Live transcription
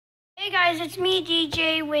Hey guys, it's me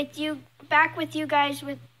DJ back with you guys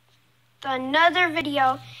with another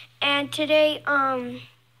video, and today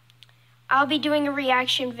I'll be doing a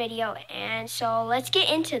reaction video, and so let's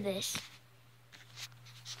get into this.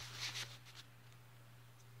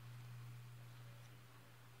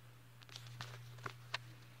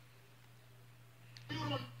 Oh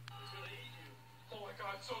my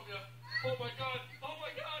God, Sonia! Oh my God! Oh my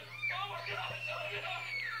God! Oh my God, Sonia!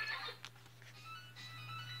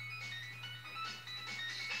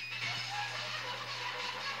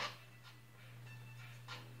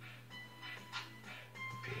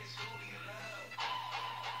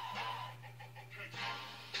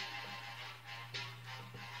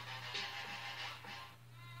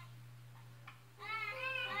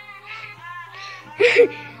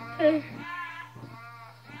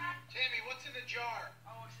 Tammy, what's in the jar?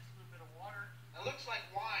 Oh, it's just a little bit of water. It looks like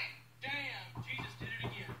wine. Damn, Jesus did it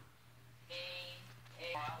again.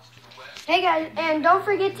 Hey guys, and don't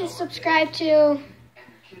forget to subscribe to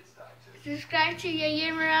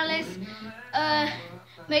Yair Morales.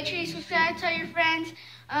 Make sure you subscribe, tell your friends.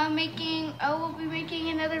 I will be making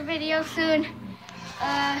another video soon.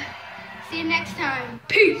 See you next time.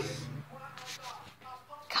 Peace.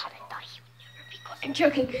 God, I thought he would never be good. I'm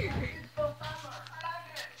joking.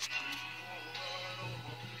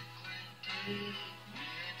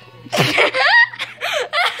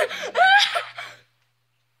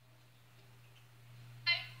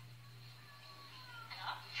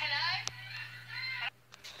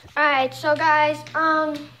 Alright, so guys,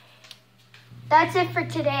 that's it for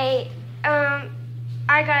today. I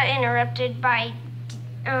got interrupted by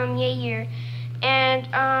Yair,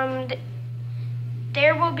 and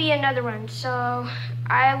there will be another one. So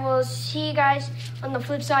I will see you guys on the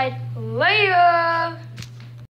flip side later.